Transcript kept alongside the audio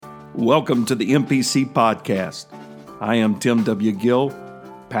Welcome to the MPC podcast. I am Tim W. Gill,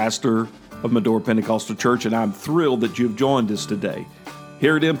 pastor of Medora Pentecostal Church, and I'm thrilled that you've joined us today.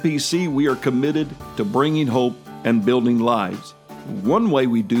 Here at MPC, we are committed to bringing hope and building lives. One way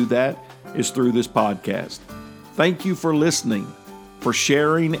we do that is through this podcast. Thank you for listening, for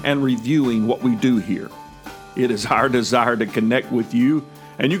sharing and reviewing what we do here. It is our desire to connect with you,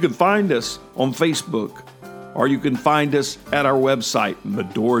 and you can find us on Facebook, or you can find us at our website,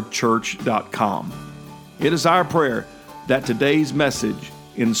 medorachurch.com. It is our prayer that today's message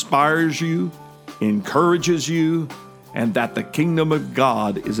inspires you, encourages you, and that the kingdom of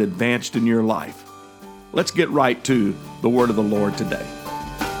God is advanced in your life. Let's get right to the word of the Lord today.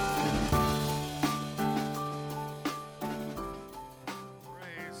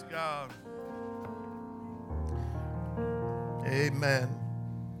 Praise God. Amen.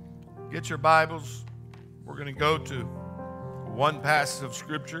 Get your Bibles. We're going to go to one passage of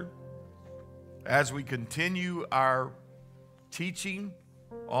Scripture as we continue our teaching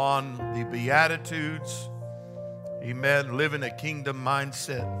on the Beatitudes. Amen. Living a kingdom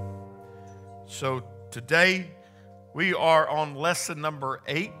mindset. So today we are on lesson number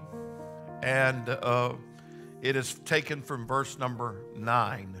 8, and it is taken from verse number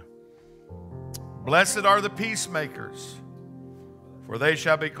 9. Blessed are the peacemakers, for they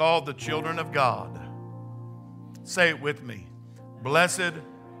shall be called the children of God. Say it with me. Blessed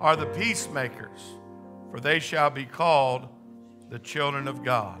are the peacemakers, for they shall be called the children of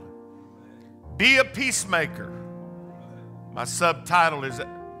God. Be a peacemaker. My subtitle is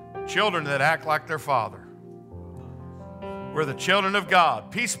Children That Act Like Their Father. We're the children of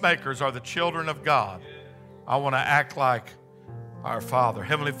God. Peacemakers are the children of God. I want to act like our Father.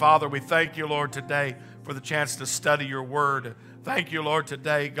 Heavenly Father, we thank you, Lord, today for the chance to study your word. Thank you, Lord,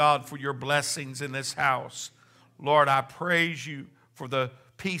 today, God, for your blessings in this house. Lord, I praise you for the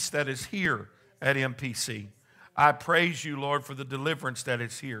peace that is here at MPC. I praise you, Lord, for the deliverance that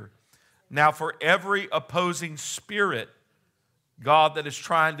is here. Now, for every opposing spirit, God, that is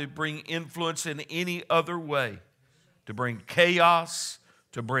trying to bring influence in any other way, to bring chaos,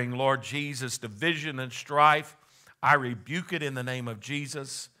 to bring, Lord Jesus, division and strife, I rebuke it in the name of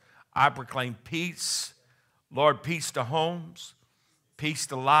Jesus. I proclaim peace. Lord, peace to homes, peace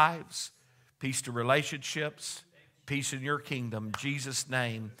to lives, peace to relationships, peace in your kingdom. In Jesus'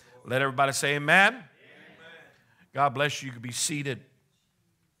 name, let everybody say amen. Amen. God bless you. You can be seated.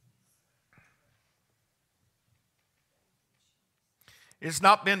 It's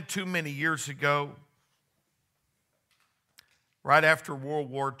not been too many years ago, right after World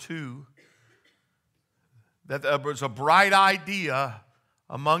War II, that there was a bright idea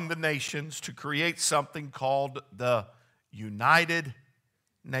among the nations to create something called the United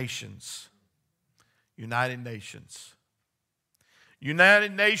Nations. United Nations.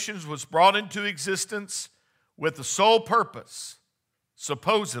 United Nations was brought into existence with the sole purpose,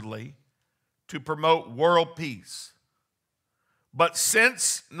 supposedly, to promote world peace. But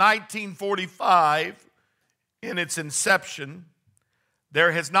since 1945, in its inception,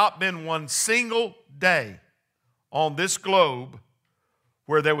 there has not been one single day on this globe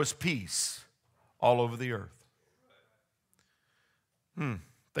where there was peace all over the earth.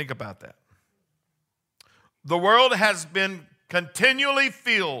 Think about that. The world has been continually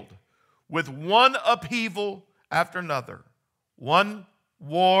filled with one upheaval after another, one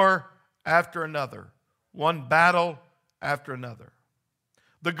war after another, one battle after another.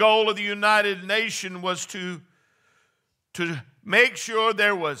 The goal of the United Nations was to make sure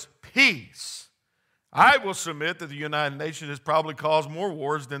there was peace. I will submit that the United Nations has probably caused more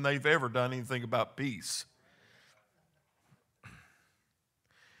wars than they've ever done anything about peace.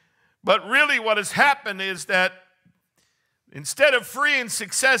 But really what has happened is that instead of freeing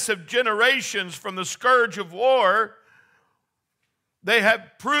successive generations from the scourge of war, they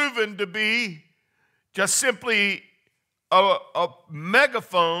have proven to be just simply a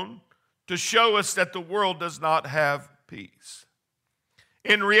megaphone to show us that the world does not have peace.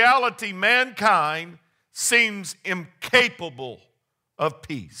 In reality, mankind seems incapable of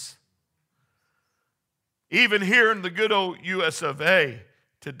peace. Even here in the good old US of A,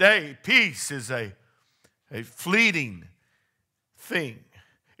 today, peace is a fleeting thing.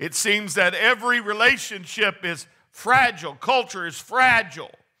 It seems that every relationship is fragile. Culture is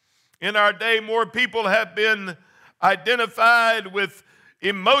fragile. In our day, more people have been identified with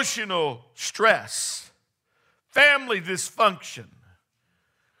emotional stress, family dysfunction,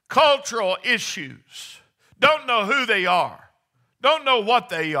 cultural issues, don't know who they are, don't know what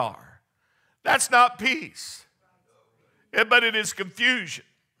they are. That's not peace, but it is confusion.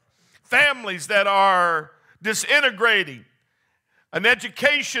 Families that are disintegrating, an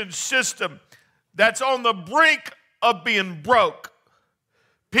education system that's on the brink of being broke.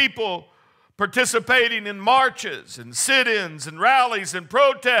 People participating in marches and sit-ins and rallies and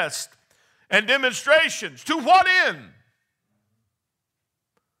protests and demonstrations. To what end?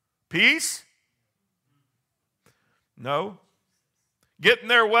 Peace? No. Get in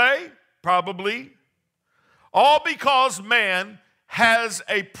their way? Probably. All because man has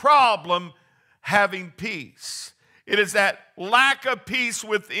a problem having peace. It is that lack of peace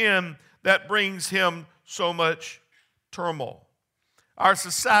within that brings him so much turmoil. Our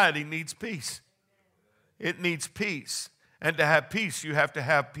society needs peace. It needs peace. And to have peace, you have to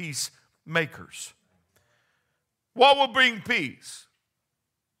have peacemakers. What will bring peace?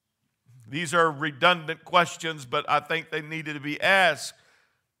 These are redundant questions, but I think they needed to be asked.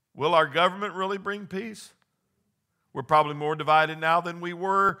 Will our government really bring peace? We're probably more divided now than we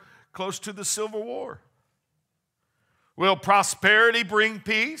were close to the Civil War. Will prosperity bring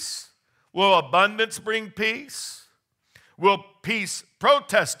peace? Will abundance bring peace? Will peace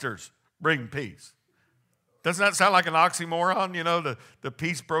protesters bring peace? Doesn't that sound like an oxymoron, the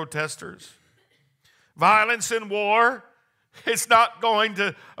peace protesters? Violence and war, it's not going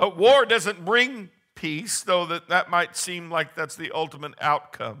to, war doesn't bring peace, though that might seem like that's the ultimate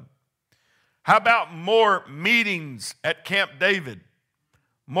outcome. How about more meetings at Camp David?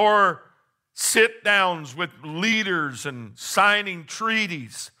 More sit-downs with leaders and signing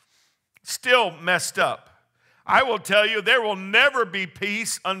treaties? Still messed up. I will tell you, there will never be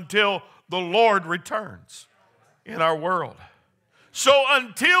peace until the Lord returns in our world. So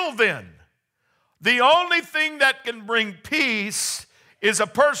until then, the only thing that can bring peace is a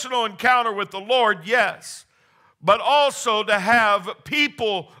personal encounter with the Lord, yes, but also to have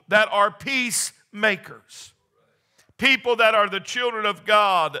people that are peacemakers. People that are the children of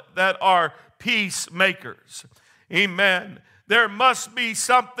God that are peacemakers. Amen. There must be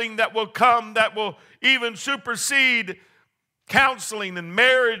something that will come that will even supersede counseling and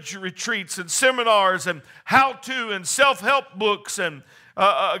marriage retreats and seminars and how-to and self-help books and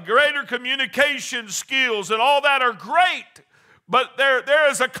greater communication skills, and all that are great. But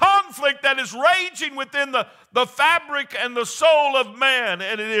there is a conflict that is raging within the fabric and the soul of man,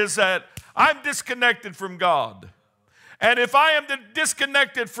 and it is that I'm disconnected from God. And if I am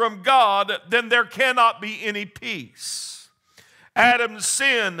disconnected from God, then there cannot be any peace. Adam's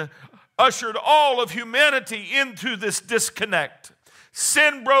sin ushered all of humanity into this disconnect.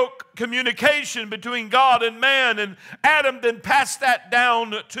 Sin broke communication between God and man, and Adam then passed that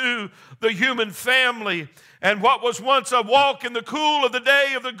down to the human family. And what was once a walk in the cool of the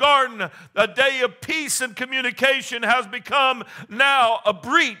day of the garden, a day of peace and communication, has become now a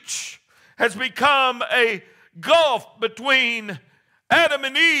breach, has become a gulf between Adam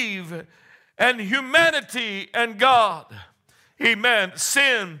and Eve and humanity and God. Amen.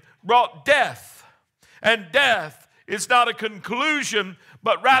 Sin brought death, and death is not a conclusion,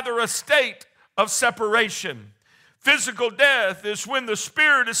 but rather a state of separation. Physical death is when the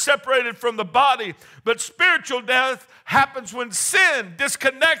spirit is separated from the body, but spiritual death happens when sin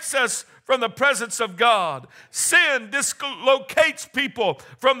disconnects us from the presence of God. Sin dislocates people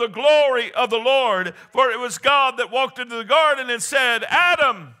from the glory of the Lord, for it was God that walked into the garden and said,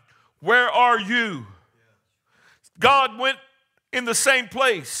 Adam, where are you? God went in the same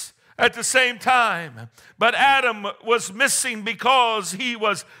place at the same time, but Adam was missing because he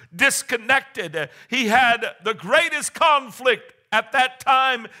was disconnected. He had the greatest conflict at that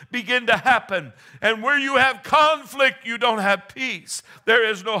time begin to happen. And where you have conflict, you don't have peace. There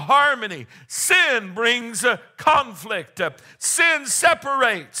is no harmony. Sin brings conflict. Sin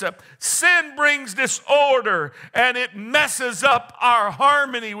separates. Sin brings disorder, and it messes up our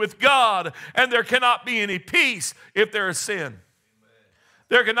harmony with God. And there cannot be any peace if there is sin.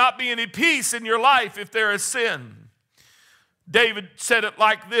 There cannot be any peace in your life if there is sin. David said it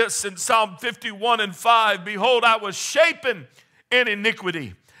like this in Psalm 51:5, Behold, I was shapen in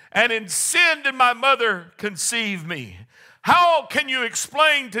iniquity, and in sin did my mother conceive me. How can you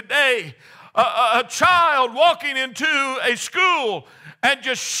explain today a child walking into a school and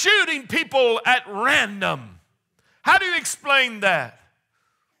just shooting people at random? How do you explain that?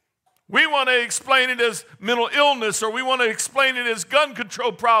 We want to explain it as mental illness, or we want to explain it as gun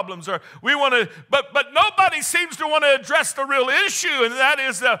control problems, or we want to, but nobody seems to want to address the real issue, and that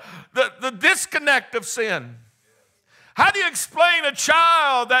is the disconnect of sin. How do you explain a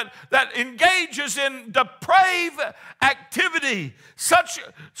child that engages in depraved activity, such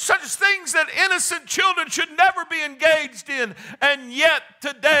things that innocent children should never be engaged in, and yet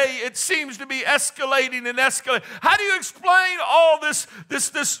today it seems to be escalating and escalating? How do you explain all this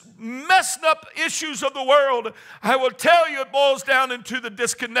messed up issues of the world? I will tell you, it boils down into the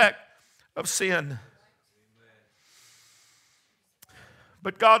disconnect of sin.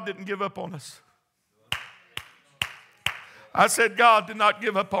 But God didn't give up on us. I said God did not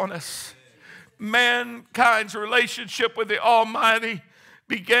give up on us. Mankind's relationship with the Almighty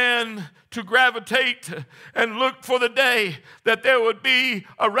began to gravitate and look for the day that there would be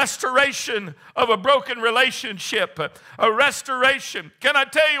a restoration of a broken relationship, a restoration. Can I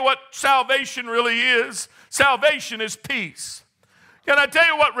tell you what salvation really is? Salvation is peace. Can I tell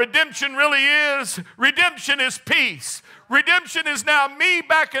you what redemption really is? Redemption is peace. Redemption is now me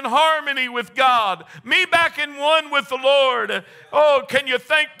back in harmony with God, me back in one with the Lord. Oh, can you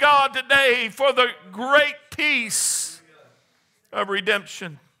thank God today for the great peace of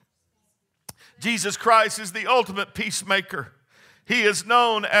redemption? Jesus Christ is the ultimate peacemaker. He is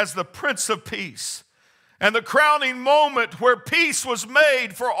known as the Prince of Peace. And the crowning moment where peace was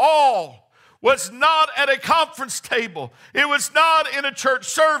made for all was not at a conference table. It was not in a church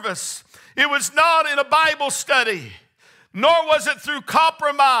service. It was not in a Bible study. Nor was it through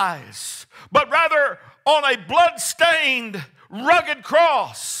compromise, but rather on a blood-stained, rugged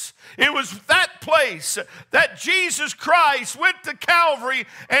cross. It was that place that Jesus Christ went to Calvary,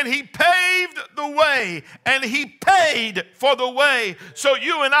 and he paved the way, and he paid for the way so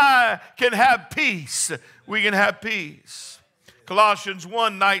you and I can have peace. We can have peace. Colossians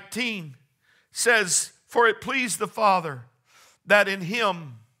 1:19 says, "For it pleased the Father that in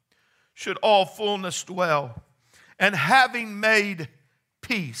him should all fullness dwell, and having made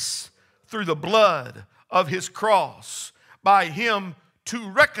peace through the blood of his cross, by him to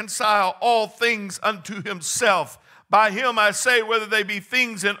reconcile all things unto himself. By him I say, whether they be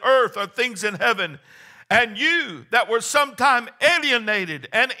things in earth or things in heaven. And you that were sometime alienated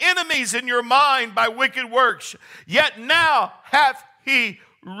and enemies in your mind by wicked works, yet now hath he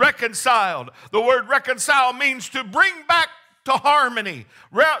reconciled." The word reconcile means to bring back to harmony,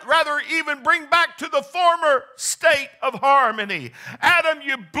 rather even bring back to the former state of harmony. Adam,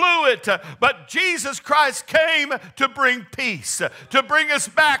 you blew it, but Jesus Christ came to bring peace, to bring us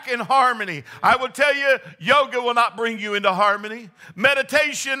back in harmony. I will tell you, yoga will not bring you into harmony.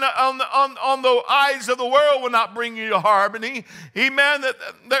 Meditation on the eyes of the world will not bring you to harmony. Amen.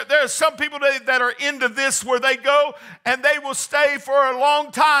 There are some people that are into this where they go and they will stay for a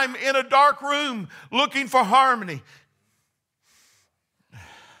long time in a dark room looking for harmony.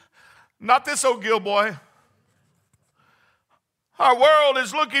 Not this old Gill boy. Our world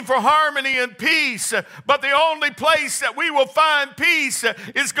is looking for harmony and peace, but the only place that we will find peace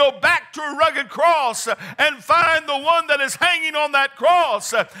is go back to a rugged cross and find the one that is hanging on that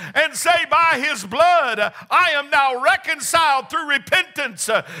cross and say, by his blood, I am now reconciled through repentance,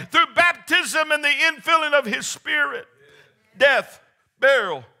 through baptism and the infilling of his Spirit. Death,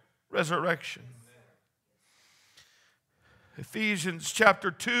 burial, resurrection. Ephesians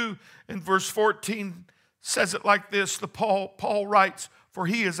chapter 2 and verse 14 says it like this. Paul writes, "For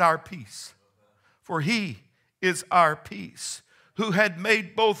he is our peace. For he is our peace, who had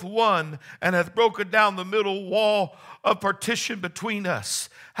made both one and hath broken down the middle wall of partition between us,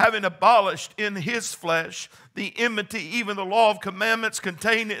 having abolished in his flesh the enmity, even the law of commandments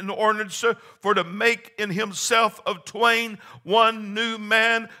contained in ordinance, for to make in himself of twain one new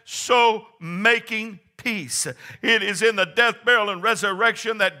man, so making peace." It is in the death, burial, and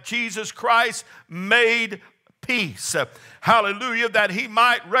resurrection that Jesus Christ made peace. Hallelujah, that he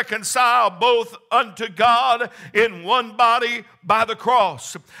might reconcile both unto God in one body by the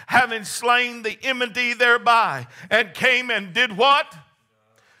cross, having slain the enmity thereby, and came and did what?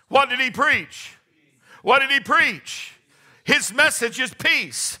 What did he preach? What did he preach? His message is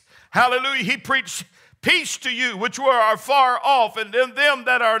peace. Hallelujah. He preached peace to you which are far off, and in them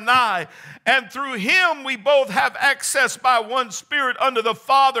that are nigh. And through him we both have access by one Spirit unto the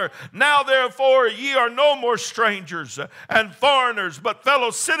Father. Now therefore ye are no more strangers and foreigners, but fellow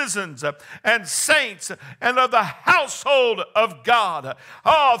citizens and saints and of the household of God.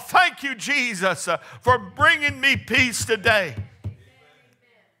 Oh, thank you, Jesus, for bringing me peace today.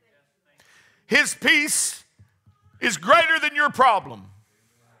 His peace is greater than your problem.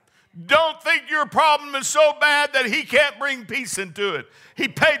 Don't think your problem is so bad that he can't bring peace into it. He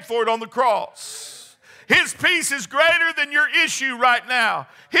paid for it on the cross. His peace is greater than your issue right now.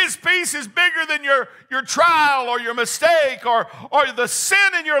 His peace is bigger than your trial or your mistake or the sin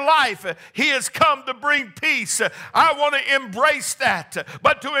in your life. He has come to bring peace. I want to embrace that.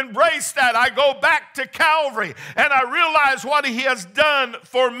 But to embrace that, I go back to Calvary and I realize what He has done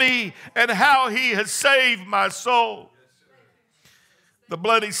for me and how He has saved my soul. The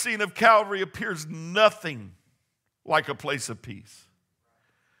bloody scene of Calvary appears nothing like a place of peace,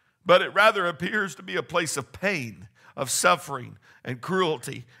 but it rather appears to be a place of pain, of suffering and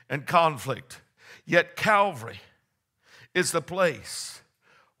cruelty and conflict. Yet Calvary is the place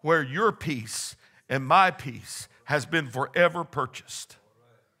where your peace and my peace has been forever purchased.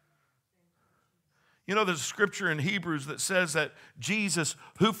 You know, there's a scripture in Hebrews that says that Jesus,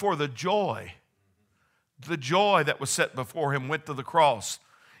 who for the joy that was set before Him, went to the cross,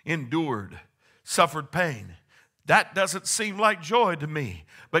 endured, suffered pain. That doesn't seem like joy to me.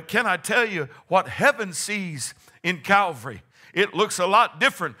 But can I tell you what heaven sees in Calvary? It looks a lot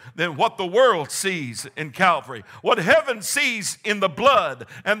different than what the world sees in Calvary. What heaven sees in the blood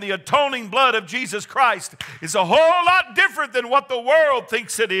and the atoning blood of Jesus Christ is a whole lot different than what the world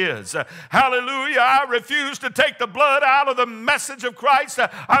thinks it is. Hallelujah. I refuse to take the blood out of the message of Christ.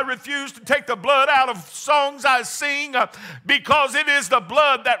 I refuse to take the blood out of songs I sing because it is the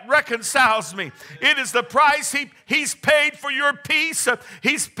blood that reconciles me. It is the price He's paid for your peace.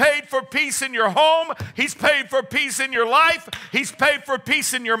 He's paid for peace in your home. He's paid for peace in your life. He's paid for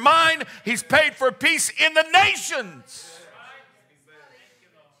peace in your mind. He's paid for peace in the nations.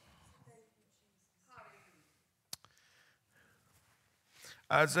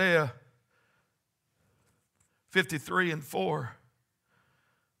 Isaiah 53:4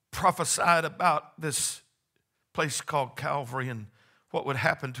 prophesied about this place called Calvary and what would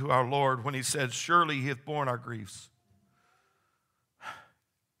happen to our Lord when He said, surely He hath borne our griefs.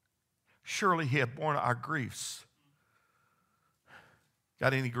 Surely He hath borne our griefs.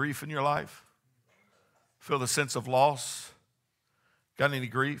 Got any grief in your life? Feel the sense of loss? Got any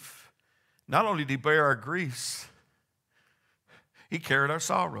grief? Not only did He bear our griefs, He carried our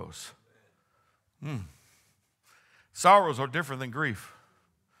sorrows. Sorrows are different than grief.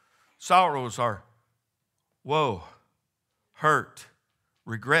 Sorrows are woe, hurt,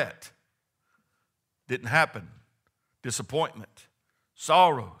 regret. Didn't happen. Disappointment.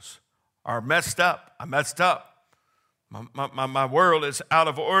 Sorrows are messed up. I messed up. My world is out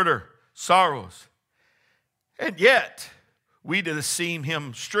of order. Sorrows. And yet, we did esteem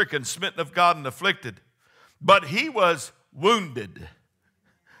Him stricken, smitten of God, and afflicted. But He was wounded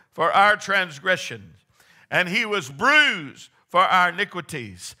for our transgressions, and He was bruised for our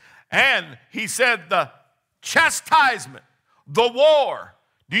iniquities. And He said the chastisement, the war.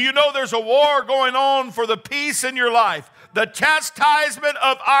 Do you know there's a war going on for the peace in your life? The chastisement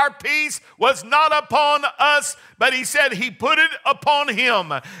of our peace was not upon us, but He said He put it upon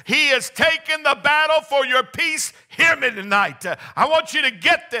Him. He has taken the battle for your peace. Hear me tonight. I want you to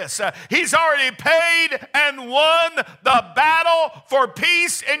get this. He's already paid and won the battle for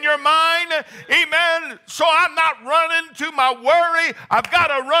peace in your mind. Amen. So I'm not running to my worry. I've got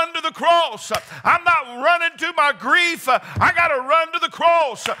to run to the cross. I'm not running to my grief. I got to run to the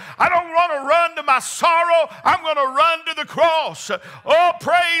cross. I don't want to run to my sorrow. I'm going to run to the cross. Oh,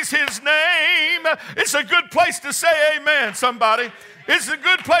 praise His name. It's a good place to say amen, somebody. It's a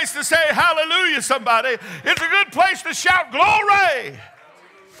good place to say hallelujah, somebody. It's a good place to shout glory.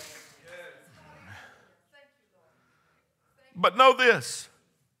 But know this.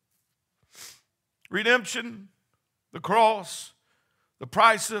 Redemption, the cross, the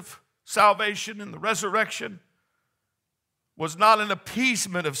price of salvation and the resurrection was not an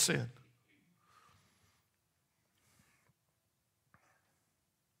appeasement of sin.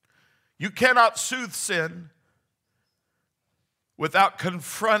 You cannot soothe sin without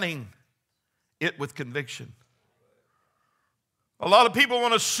confronting it with conviction. A lot of people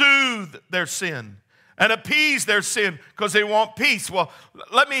want to soothe their sin and appease their sin because they want peace. Well,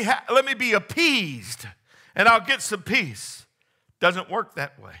 let me be appeased and I'll get some peace. Doesn't work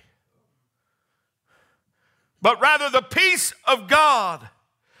that way. But rather the peace of God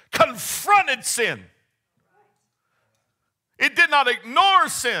confronted sin. It did not ignore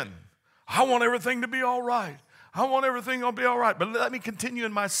sin. I want everything to be all right. I want everything to be all right, but let me continue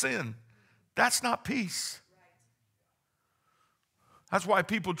in my sin. That's not peace. That's why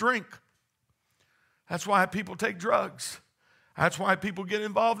people drink. That's why people take drugs. That's why people get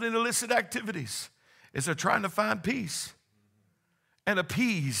involved in illicit activities, is they're trying to find peace and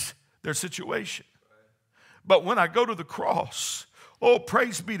appease their situation. But when I go to the cross, Oh,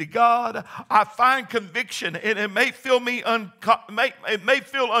 praise be to God. I find conviction, and it may feel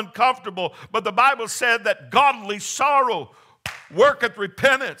uncomfortable, but the Bible said that godly sorrow worketh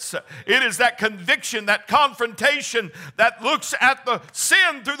repentance. It is that conviction, that confrontation that looks at the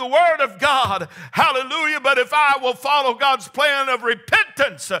sin through the Word of God. Hallelujah. But if I will follow God's plan of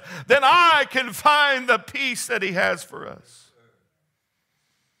repentance, then I can find the peace that He has for us.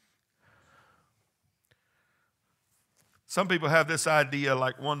 Some people have this idea,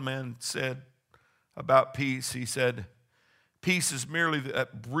 like one man said about peace. He said, peace is merely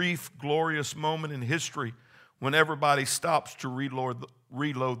that brief, glorious moment in history when everybody stops to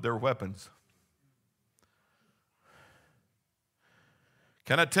reload their weapons.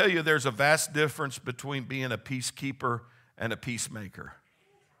 Can I tell you there's a vast difference between being a peacekeeper and a peacemaker?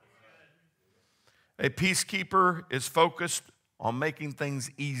 A peacekeeper is focused on making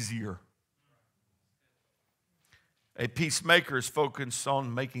things easier. A peacemaker is focused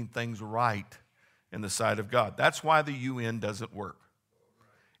on making things right in the sight of God. That's why the UN doesn't work.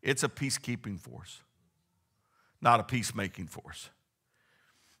 It's a peacekeeping force, not a peacemaking force.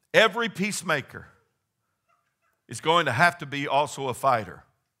 Every peacemaker is going to have to be also a fighter.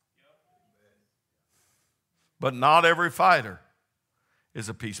 But not every fighter is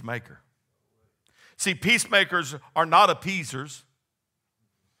a peacemaker. See, peacemakers are not appeasers.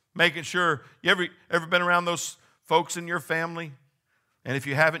 Making sure, you ever been around those folks in your family? And if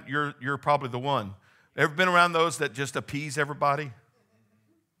you haven't, you're probably the one. Ever been around those that just appease everybody?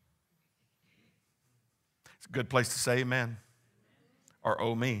 It's a good place to say amen. Or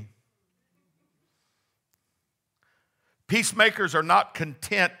oh me. Peacemakers are not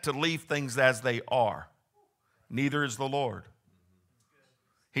content to leave things as they are. Neither is the Lord.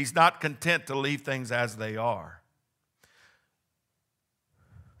 He's not content to leave things as they are.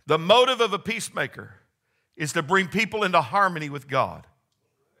 The motive of a peacemaker is to bring people into harmony with God.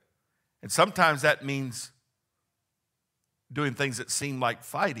 And sometimes that means doing things that seem like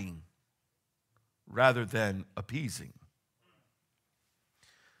fighting rather than appeasing.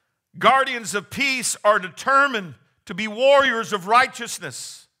 Guardians of peace are determined to be warriors of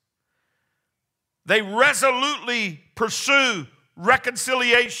righteousness. They resolutely pursue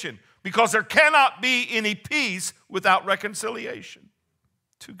reconciliation because there cannot be any peace without reconciliation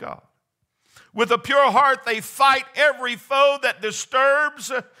to God. With a pure heart, they fight every foe that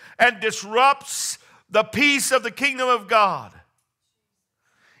disturbs and disrupts the peace of the kingdom of God.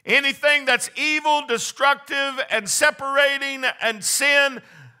 Anything that's evil, destructive, and separating and sin,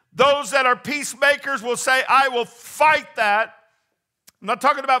 those that are peacemakers will say, I will fight that. I'm not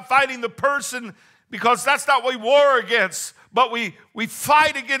talking about fighting the person because that's not what we war against, but we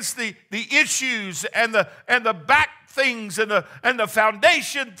fight against the issues and the back things and the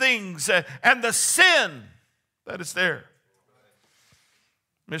foundation things and the sin that is there.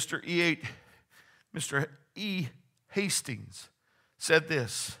 Mr. E. Hastings said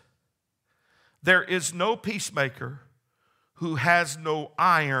this: there is no peacemaker who has no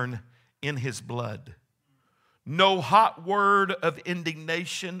iron in his blood, no hot word of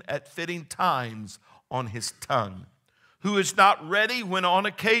indignation at fitting times on his tongue, who is not ready when on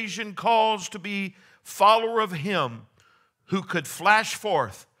occasion calls to be follower of him, who could flash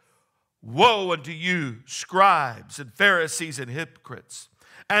forth, woe unto you, scribes and Pharisees and hypocrites,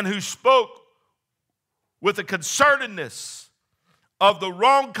 and who spoke with the concertedness of the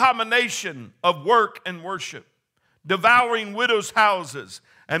wrong combination of work and worship, devouring widows' houses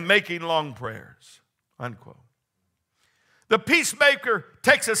and making long prayers, unquote. The peacemaker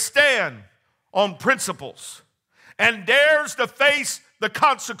takes a stand on principles and dares to face the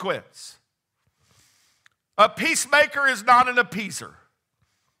consequence. A peacemaker is not an appeaser.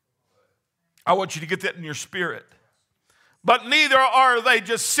 I want you to get that in your spirit. But neither are they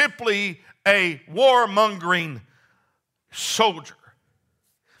just simply a warmongering soldier.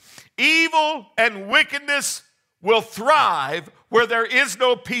 Evil and wickedness will thrive where there is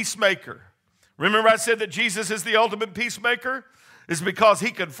no peacemaker. Remember I said that Jesus is the ultimate peacemaker? It's because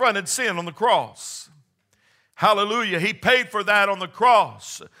he confronted sin on the cross. Hallelujah. He paid for that on the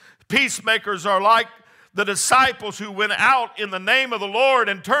cross. Peacemakers are like the disciples who went out in the name of the Lord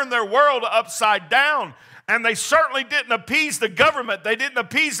and turned their world upside down. And they certainly didn't appease the government. They didn't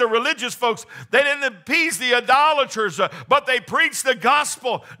appease the religious folks. They didn't appease the idolaters. But they preached the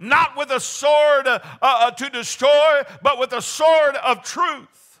gospel, not with a sword to destroy, but with a sword of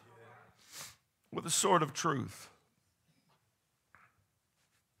truth. With a sword of truth.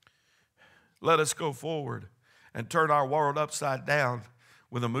 Let us go forward and turn our world upside down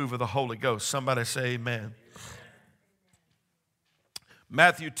with a move of the Holy Ghost. Somebody say amen.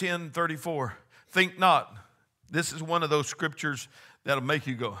 Matthew 10:34. Think not. This is one of those scriptures that'll make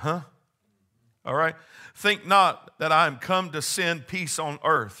you go, huh? All right? Think not that I am come to send peace on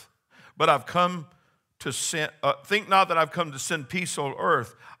earth, but I've come to send, think not that I've come to send peace on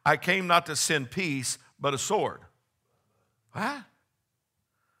earth. I came not to send peace, but a sword. What?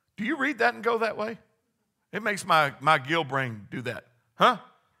 Do you read that and go that way? It makes my Gill brain do that. Huh?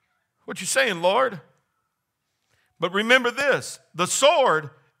 What you saying, Lord? But remember this, the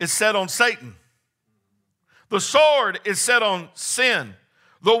sword is set on Satan. The sword is set on sin.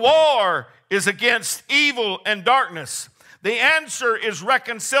 The war is against evil and darkness. The answer is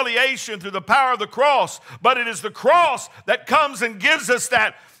reconciliation through the power of the cross, but it is the cross that comes and gives us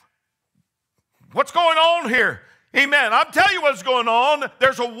that. What's going on here? Amen. I'll tell you what's going on.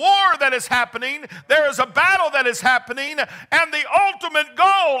 There's a war that is happening. There is a battle that is happening. And the ultimate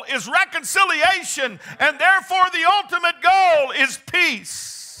goal is reconciliation. And therefore the ultimate goal is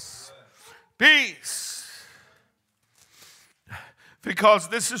peace. Peace. Because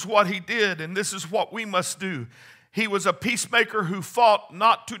this is what he did and this is what we must do. He was a peacemaker who fought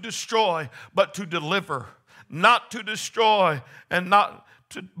not to destroy, but to deliver. Not to destroy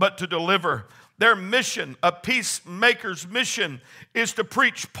but to deliver. Their mission, a peacemaker's mission, is to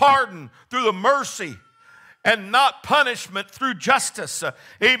preach pardon through the mercy and not punishment through justice.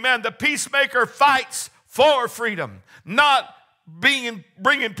 Amen. The peacemaker fights for freedom, not bringing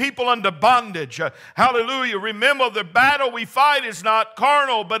people under bondage. Hallelujah. Remember, the battle we fight is not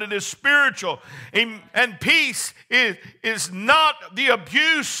carnal, but it is spiritual. And peace is not the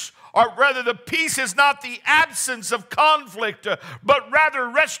abuse, or rather the peace is not the absence of conflict, but rather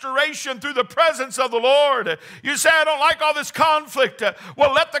restoration through the presence of the Lord. You say, I don't like all this conflict.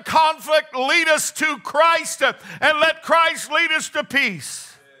 Well, let the conflict lead us to Christ, and let Christ lead us to peace.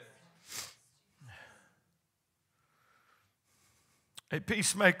 A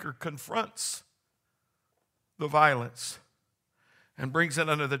peacemaker confronts the violence and brings it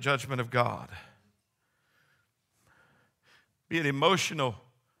under the judgment of God. Be it emotional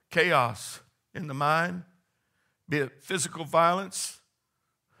chaos in the mind, be it physical violence.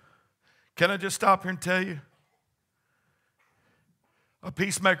 Can I just stop here and tell you? A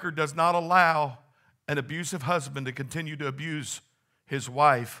peacemaker does not allow an abusive husband to continue to abuse his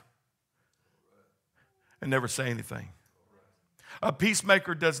wife and never say anything. A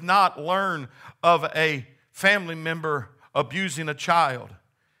peacemaker does not learn of a family member abusing a child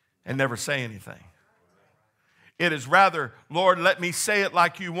and never say anything. It is rather, Lord, let me say it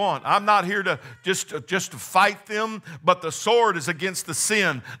like you want. I'm not here to just to fight them, but the sword is against the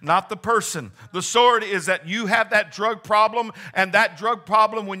sin, not the person. The sword is that you have that drug problem, and that drug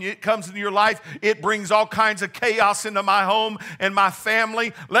problem, when it comes into your life, it brings all kinds of chaos into my home and my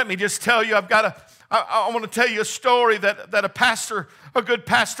family. Let me just tell you, I want to tell you a story that a good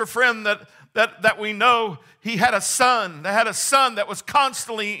pastor friend that we know, he had a son. They had a son that was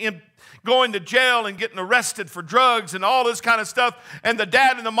constantly going to jail and getting arrested for drugs and all this kind of stuff. And the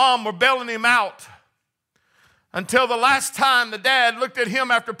dad and the mom were bailing him out. Until the last time the dad looked at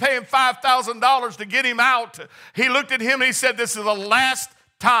him after paying $5,000 to get him out. He looked at him and he said, this is the last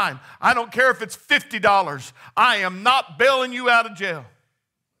time. I don't care if it's $50. I am not bailing you out of jail.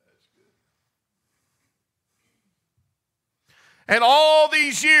 And all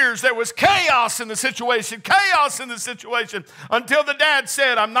these years, there was chaos in the situation, until the dad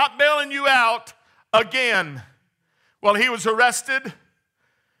said, I'm not bailing you out again. Well, he was arrested,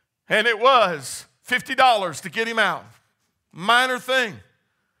 and it was $50 to get him out. Minor thing.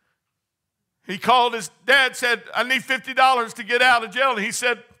 He called his dad, said, I need $50 to get out of jail. And he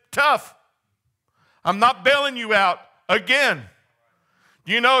said, tough. I'm not bailing you out again.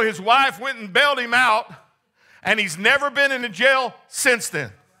 You know, his wife went and bailed him out. And he's never been in a jail since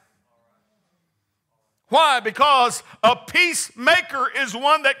then. Why? Because a peacemaker is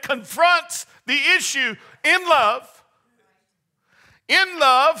one that confronts the issue in love,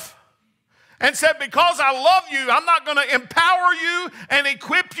 and said, because I love you, I'm not going to empower you and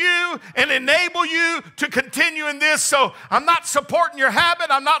equip you and enable you to continue in this. So I'm not supporting your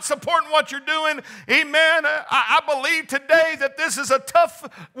habit. I'm not supporting what you're doing. Amen. I believe today that this is a tough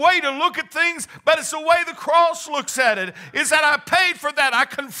way to look at things, but it's the way the cross looks at it, is that I paid for that. I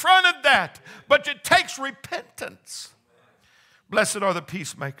confronted that. But it takes repentance. Blessed are the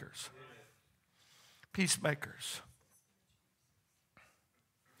peacemakers. Peacemakers.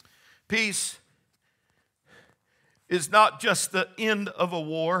 Peace is not just the end of a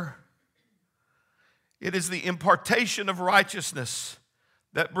war. It is the impartation of righteousness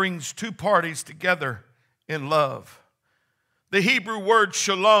that brings two parties together in love. The Hebrew word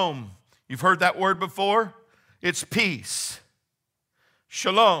shalom, you've heard that word before? It's peace.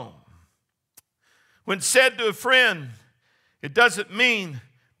 Shalom. When said to a friend, It doesn't mean,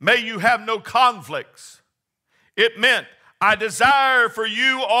 may you have no conflicts. It meant, I desire for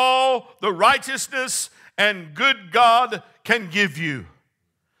you all the righteousness and good God can give you.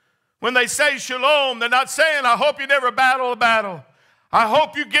 When they say shalom, they're not saying, I hope you never battle a battle. I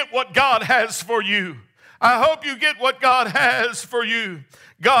hope you get what God has for you. I hope you get what God has for you.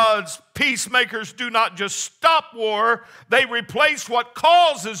 God's peacemakers do not just stop war, they replace what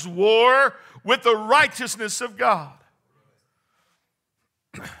causes war with the righteousness of God.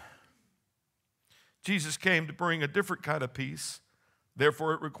 Jesus came to bring a different kind of peace.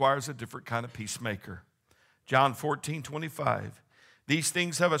 Therefore, it requires a different kind of peacemaker. John 14:25. These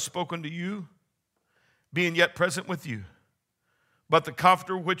things have I spoken to you, being yet present with you. But the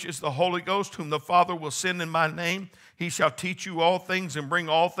Comforter, which is the Holy Ghost, whom the Father will send in my name, he shall teach you all things and bring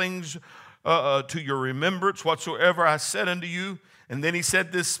all things to your remembrance, whatsoever I said unto you. And then he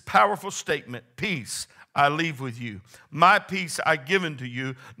said this powerful statement, peace I leave with you. My peace I give unto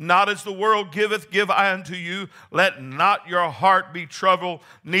you. Not as the world giveth, give I unto you. Let not your heart be troubled,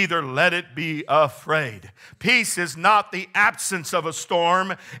 neither let it be afraid. Peace is not the absence of a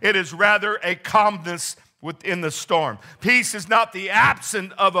storm. It is rather a calmness within the storm. Peace is not the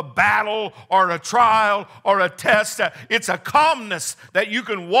absence of a battle or a trial or a test. It's a calmness that you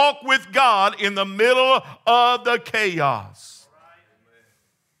can walk with God in the middle of the chaos.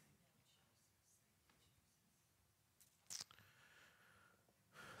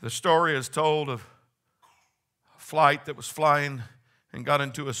 The story is told of a flight that was flying and got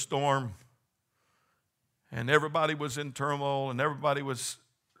into a storm, and everybody was in turmoil, and everybody was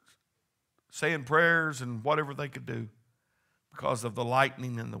saying prayers and whatever they could do because of the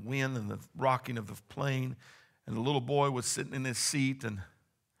lightning and the wind and the rocking of the plane. And the little boy was sitting in his seat, and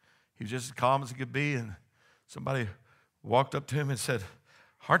he was just as calm as he could be. And somebody walked up to him and said,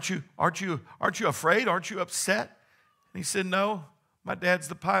 Aren't you afraid? Aren't you upset? And he said, no. My dad's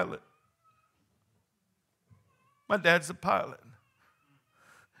the pilot. My dad's the pilot.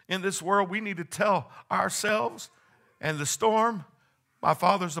 In this world, we need to tell ourselves and the storm, my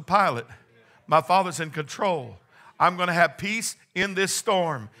father's the pilot. My father's in control. I'm going to have peace in this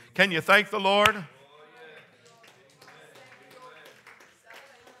storm. Can you thank the Lord?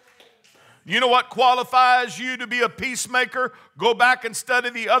 You know what qualifies you to be a peacemaker? Go back and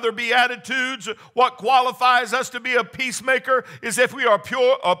study the other Beatitudes. What qualifies us to be a peacemaker is if we are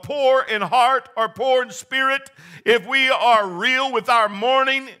pure, or poor in heart or poor in spirit, if we are real with our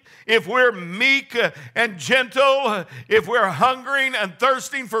mourning, if we're meek and gentle, if we're hungering and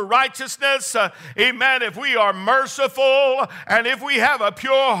thirsting for righteousness, amen, if we are merciful, and if we have a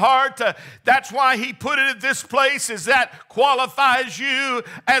pure heart, that's why he put it at this place, is that qualifies you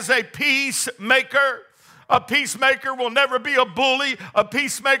as a peacemaker. A peacemaker will never be a bully. A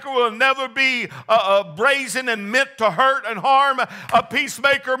peacemaker will never be brazen and meant to hurt and harm. A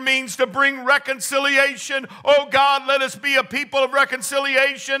peacemaker means to bring reconciliation. Oh God, let us be a people of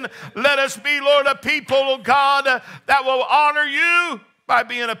reconciliation. Let us be, Lord, a people, oh God, that will honor you by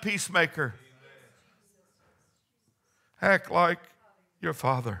being a peacemaker. Act like your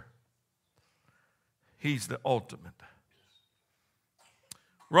Father. He's the ultimate.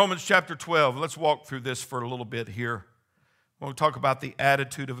 Romans chapter 12. Let's walk through this for a little bit here. We'll talk about the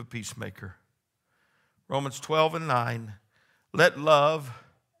attitude of a peacemaker. Romans 12:9. Let love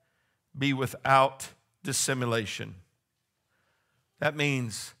be without dissimulation. That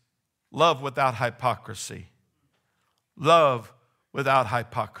means love without hypocrisy. Love without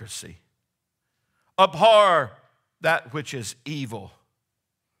hypocrisy. Abhor that which is evil.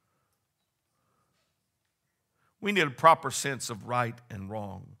 We need a proper sense of right and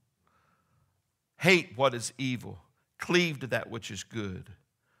wrong. Hate what is evil. Cleave to that which is good.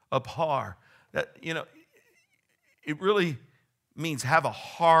 Abhor. That, it really means have a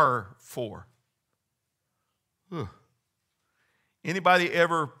horror for. Ugh. Anybody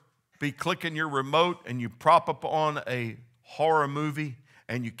ever be clicking your remote and you prop up on a horror movie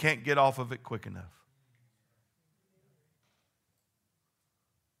and you can't get off of it quick enough?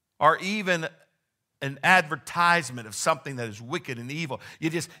 Or even an advertisement of something that is wicked and evil.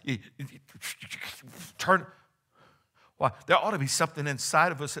 You turn. Well, there ought to be something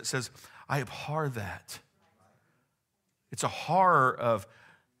inside of us that says, I abhor that. It's a horror of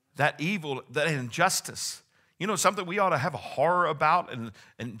that evil, that injustice. You know, something we ought to have a horror about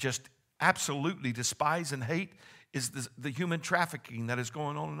and just absolutely despise and hate is the human trafficking that is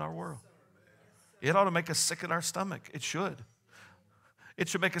going on in our world. It ought to make us sick in our stomach. It should. It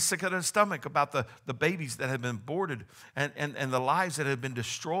should make us sick in our stomach about the babies that have been aborted and the lives that have been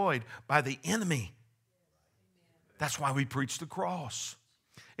destroyed by the enemy. That's why we preach the cross.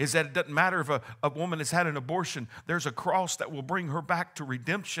 is that it doesn't matter if a woman has had an abortion. There's a cross that will bring her back to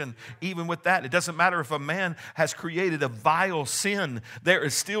redemption even with that. It doesn't matter if a man has created a vile sin. There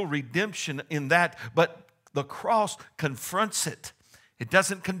is still redemption in that, but the cross confronts it. It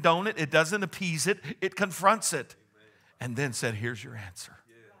doesn't condone it. It doesn't appease it. It confronts it. And then said, here's your answer.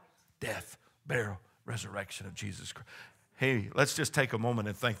 Death, burial, resurrection of Jesus Christ. Hey, let's just take a moment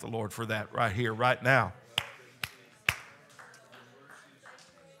and thank the Lord for that right here, right now.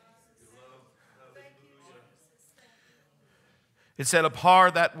 It said,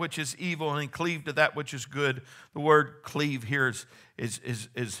 abhor that which is evil and cleave to that which is good. The word cleave here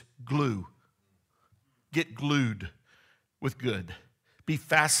is glue. Get glued with good. Be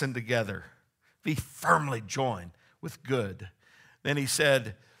fastened together. Be firmly joined with good. Then he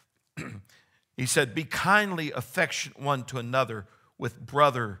said, be kindly affectionate one to another with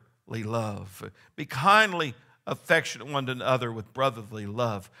brotherly love. Be kindly affectionate one to another with brotherly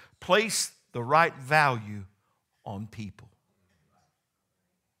love. Place the right value on people.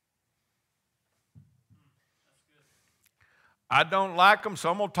 I don't like them, so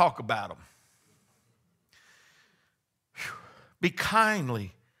I'm going to talk about them. Be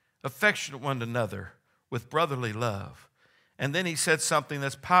kindly affectionate one to another with brotherly love. And then he said something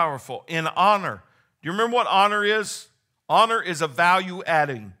that's powerful. In honor. Do you remember what honor is? Honor is a value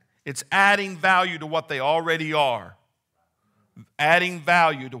adding. It's adding value to what they already are. Adding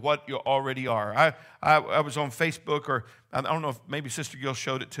value to what you already are. I was on Facebook, or I don't know if maybe Sister Gill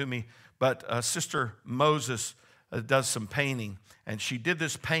showed it to me, but Sister Moses does some painting, and she did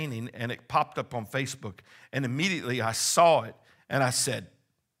this painting, and it popped up on Facebook, and immediately I saw it, and I said,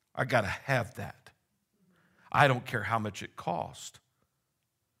 I got to have that. I don't care how much it cost.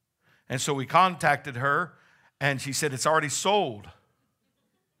 And so we contacted her, and she said, it's already sold.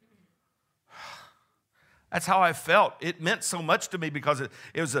 That's how I felt. It meant so much to me because it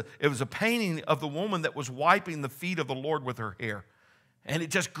was a painting of the woman that was wiping the feet of the Lord with her hair. And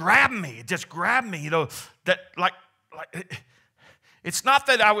it just grabbed me. It just grabbed me, that like it's not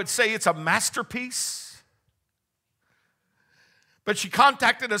that I would say it's a masterpiece. But she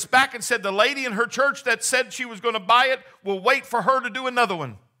contacted us back and said the lady in her church that said she was going to buy it will wait for her to do another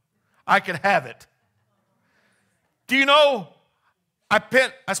one. I can have it. Do you know, I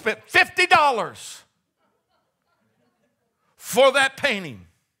spent $50 for that painting.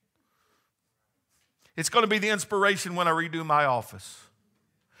 It's going to be the inspiration when I redo my office.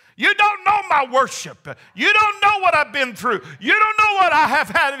 You don't know my worship. You don't know what I've been through. You don't know what I have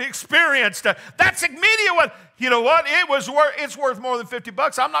had experienced. That's immediate. What you know? What it's worth more than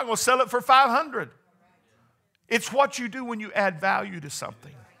 $50. I'm not going to sell it for $500. It's what you do when you add value to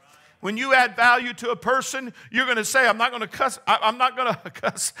something. When you add value to a person, you're going to say, "I'm not going to cuss. I'm not going to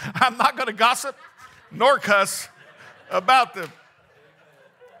cuss. I'm not going to gossip, nor cuss about them."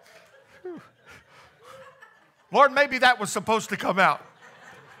 Lord, maybe that was supposed to come out.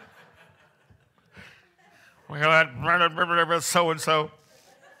 Well, that so-and-so.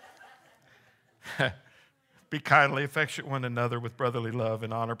 Be kindly affectionate one another with brotherly love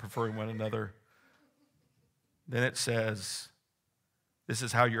and honor, preferring one another. Then it says, this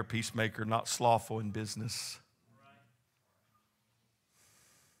is how you're a peacemaker, not slothful in business.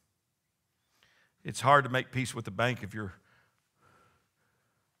 It's hard to make peace with the bank if you're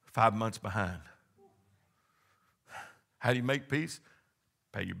 5 months behind. How do you make peace?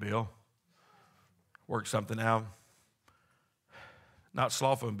 Pay your bill. Work something out. Not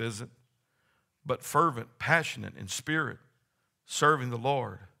slothful in business, but fervent, passionate in spirit, serving the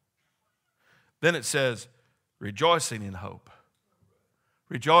Lord. Then it says, rejoicing in hope.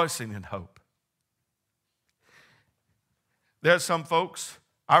 Rejoicing in hope. There's some folks,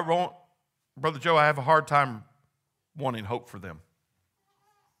 Brother Joe, I have a hard time wanting hope for them.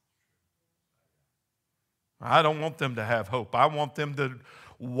 I don't want them to have hope. I want them to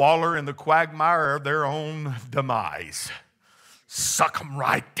waller in the quagmire of their own demise. Suck them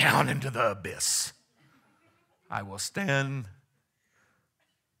right down into the abyss. I will stand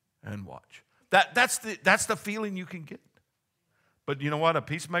and watch. That's the feeling you can get. But you know what a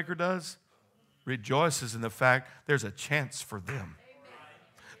peacemaker does? Rejoices in the fact there's a chance for them.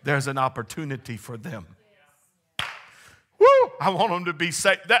 There's an opportunity for them. Woo! I want them to be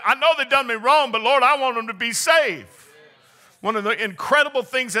saved. I know they've done me wrong, but Lord, I want them to be saved. One of the incredible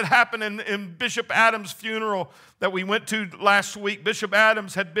things that happened in Bishop Adams' funeral that we went to last week, Bishop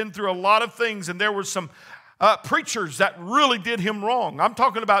Adams had been through a lot of things, and there were some preachers that really did him wrong. I'm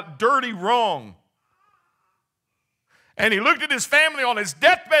talking about dirty wrong. And he looked at his family on his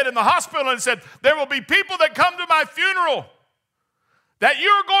deathbed in the hospital and said, there will be people that come to my funeral that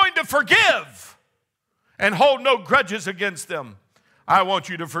you're going to forgive and hold no grudges against them. I want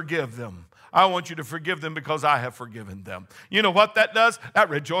you to forgive them. I want you to forgive them because I have forgiven them. You know what that does? That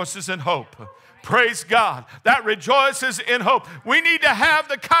rejoices in hope. Praise God. That rejoices in hope. We need to have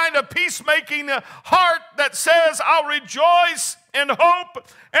the kind of peacemaking heart that says, I'll rejoice in hope,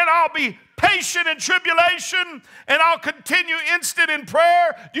 and I'll be patient in tribulation, and I'll continue instant in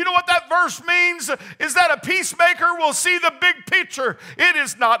prayer. Do you know what that verse means? Is that a peacemaker will see the big picture. It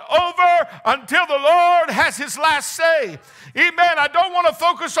is not over until the Lord has his last say. Amen. I don't want to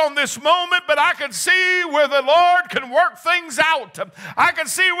focus on this moment, but I can see where the Lord can work things out. I can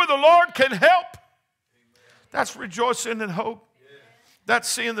see where the Lord can help. That's rejoicing in hope. That's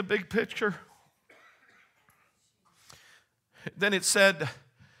seeing the big picture. Then it said,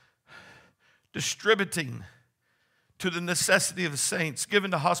 distributing to the necessity of the saints, given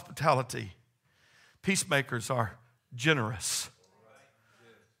to hospitality. Peacemakers are generous.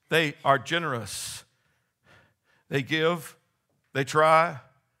 They are generous. They give, they try,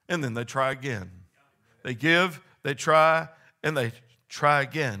 and then they try again. They give, they try, and they try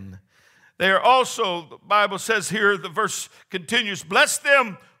again. They are also, the Bible says here, the verse continues, bless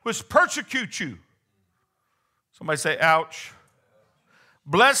them which persecute you. Somebody say, ouch.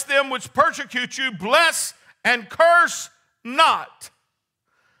 Bless them which persecute you. Bless and curse not.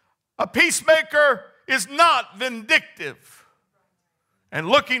 A peacemaker is not vindictive and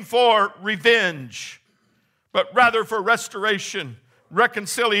looking for revenge, but rather for restoration,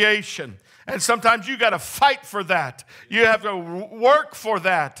 reconciliation. And sometimes you got to fight for that. You have to work for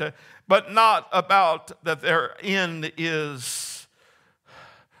that, but not about that their end is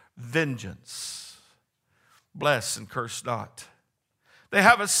vengeance. Bless and curse not. They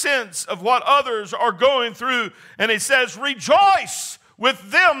have a sense of what others are going through. And he says, rejoice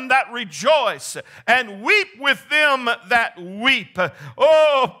with them that rejoice, and weep with them that weep.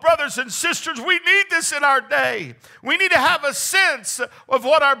 Oh, brothers and sisters, we need this in our day. We need to have a sense of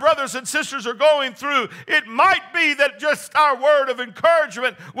what our brothers and sisters are going through. It might be that just our word of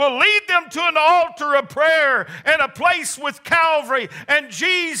encouragement will lead them to an altar of prayer and a place with Calvary and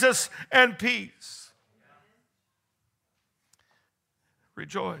Jesus and peace.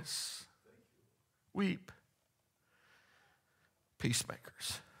 Rejoice. Weep.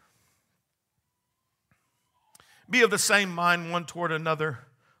 Peacemakers. Be of the same mind one toward another.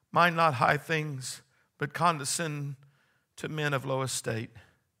 Mind not high things, but condescend to men of low estate.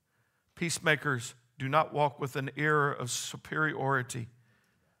 Peacemakers do not walk with an air of superiority,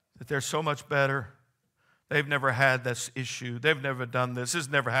 that they're so much better. They've never had this issue. They've never done this. This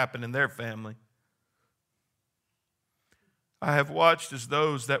has never happened in their family. I have watched as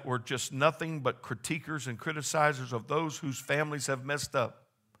those that were just nothing but critiquers and criticizers of those whose families have messed up.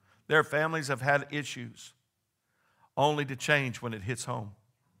 Their families have had issues, only to change when it hits home.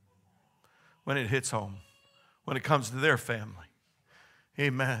 When it hits home. When it comes to their family.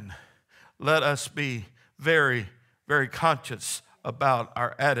 Amen. Let us be very, very conscious about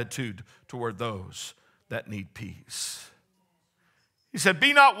our attitude toward those that need peace. He said,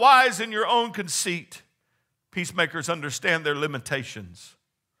 be not wise in your own conceit. Peacemakers understand their limitations.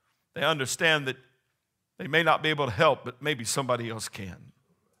 They understand that they may not be able to help, but maybe somebody else can.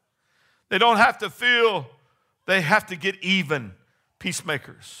 They don't have to feel they have to get even.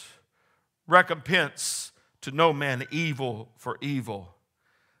 Peacemakers recompense to no man evil for evil.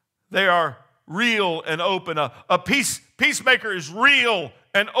 They are real and open. A peacemaker is real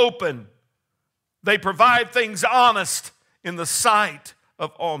and open. They provide things honest in the sight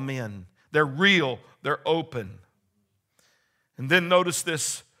of all men. They're real. They're open. And then notice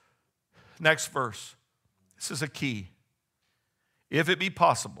this next verse. This is a key. If it be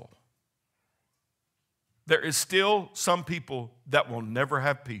possible, there is still some people that will never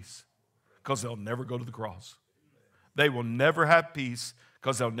have peace because they'll never go to the cross. They will never have peace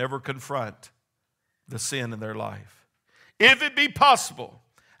because they'll never confront the sin in their life. If it be possible,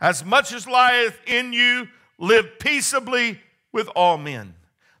 as much as lieth in you, live peaceably with all men.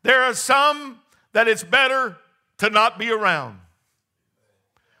 There are some that it's better to not be around.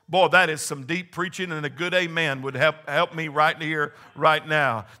 Boy, that is some deep preaching, and a good amen would help me right here, right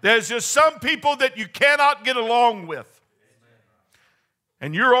now. There's just some people that you cannot get along with.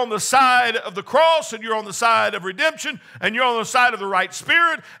 And you're on the side of the cross, and you're on the side of redemption, and you're on the side of the right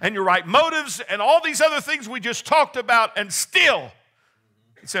spirit, and your right motives, and all these other things we just talked about, and still,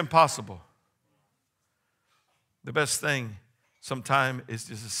 it's impossible. The best thing sometimes is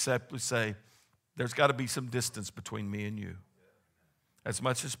just to simply say, there's got to be some distance between me and you. As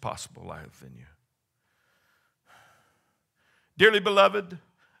much as possible, I have in you. Dearly beloved,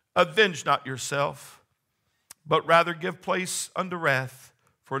 avenge not yourself, but rather give place unto wrath,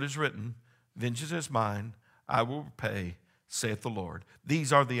 for it is written, vengeance is mine, I will repay, saith the Lord.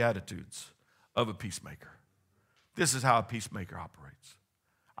 These are the attitudes of a peacemaker. This is how a peacemaker operates.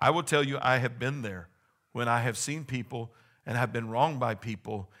 I will tell you, I have been there when I have seen people and have been wronged by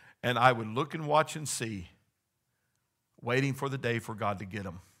people, and I would look and watch and see, waiting for the day for God to get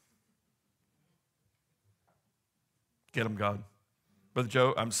them. Get them, God. Brother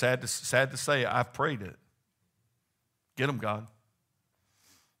Joe, I'm sad to say I've prayed it. Get them, God.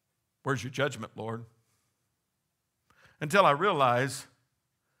 Where's your judgment, Lord? Until I realize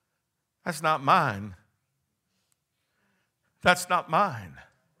that's not mine. That's not mine.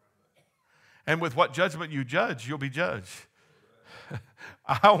 And with what judgment you judge, you'll be judged.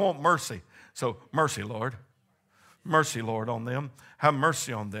 I want mercy. So mercy, Lord. Mercy, Lord, on them. Have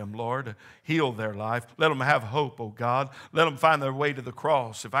mercy on them, Lord. Heal their life. Let them have hope, oh God. Let them find their way to the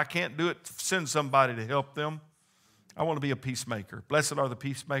cross. If I can't do it, send somebody to help them. I want to be a peacemaker. Blessed are the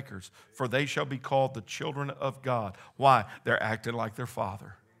peacemakers, for they shall be called the children of God. Why? They're acting like their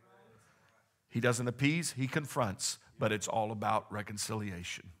Father. He doesn't appease, he confronts, but it's all about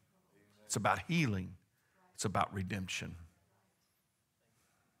reconciliation. It's about healing. It's about redemption.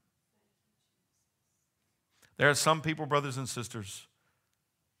 There are some people, brothers and sisters,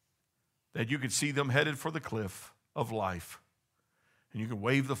 that you could see them headed for the cliff of life. And you can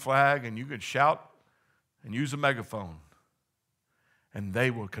wave the flag and you can shout and use a megaphone. And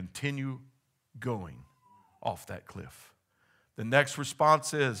they will continue going off that cliff. The next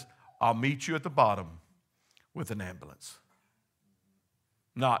response is, I'll meet you at the bottom with an ambulance.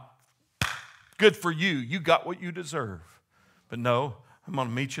 Not, good for you, you got what you deserve. But no, I'm going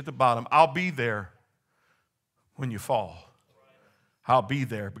to meet you at the bottom. I'll be there when you fall. I'll be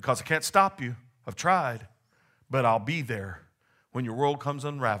there because I can't stop you. I've tried. But I'll be there when your world comes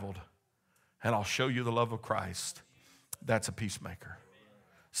unraveled, and I'll show you the love of Christ. That's a peacemaker.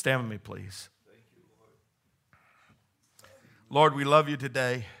 Stand with me, please. Lord, we love you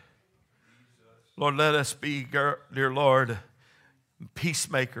today. Lord, let us be, dear Lord,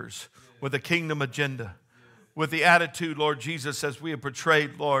 peacemakers with a kingdom agenda, with the attitude, Lord Jesus, as we have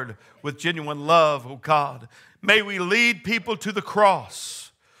portrayed, Lord, with genuine love, oh God. May we lead people to the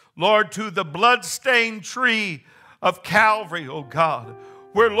cross, Lord, to the blood-stained tree of Calvary, oh God,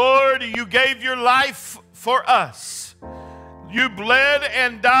 where, Lord, you gave your life for us. You bled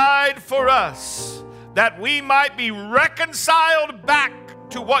and died for us, that we might be reconciled back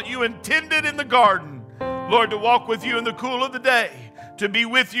to what you intended in the garden, Lord, to walk with you in the cool of the day, to be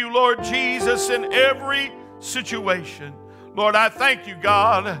with you, Lord Jesus, in every situation. Lord, I thank you,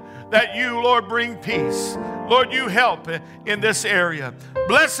 God, that you, Lord, bring peace. Lord, you help in this area.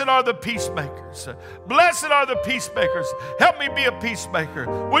 Blessed are the peacemakers. Blessed are the peacemakers. Help me be a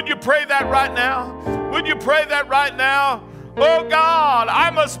peacemaker. Would you pray that right now? Would you pray that right now? Oh God, I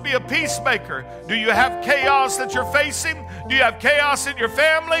must be a peacemaker. Do you have chaos that you're facing? Do you have chaos in your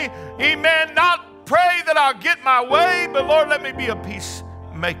family? Amen. Not pray that I'll get my way, but Lord, let me be a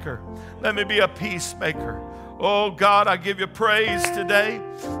peacemaker. Let me be a peacemaker. Oh God, I give you praise today.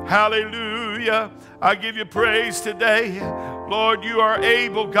 Hallelujah. I give you praise today. Lord, you are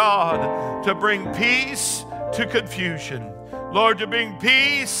able, God, to bring peace to confusion. Lord, to bring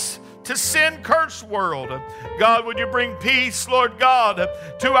peace to sin-cursed world. God, would you bring peace, Lord God,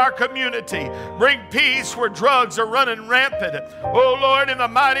 to our community? Bring peace where drugs are running rampant. Oh, Lord, in the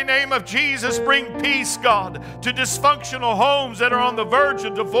mighty name of Jesus, bring peace, God, to dysfunctional homes that are on the verge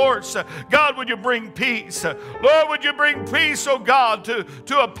of divorce. God, would you bring peace? Lord, would you bring peace, oh God, to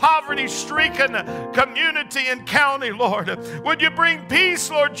a poverty-stricken community and county, Lord? Would you bring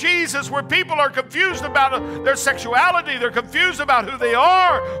peace, Lord Jesus, where people are confused about their sexuality, they're confused about who they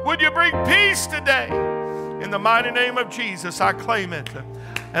are? Would you bring peace today? In the mighty name of Jesus, I claim it.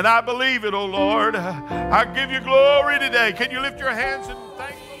 And I believe it, oh Lord. I give you glory today. Can you lift your hands and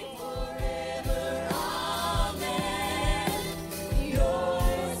thank the Lord?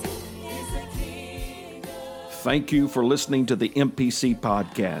 Thank you for listening to the MPC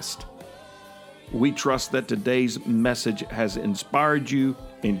podcast. We trust that today's message has inspired you,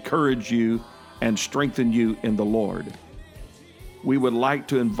 encouraged you, and strengthened you in the Lord. We would like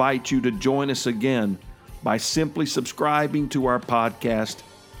to invite you to join us again by simply subscribing to our podcast,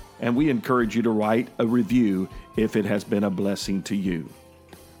 and we encourage you to write a review if it has been a blessing to you.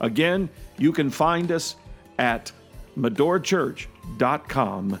 Again, you can find us at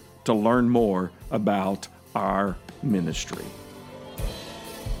medorachurch.com to learn more about our ministry.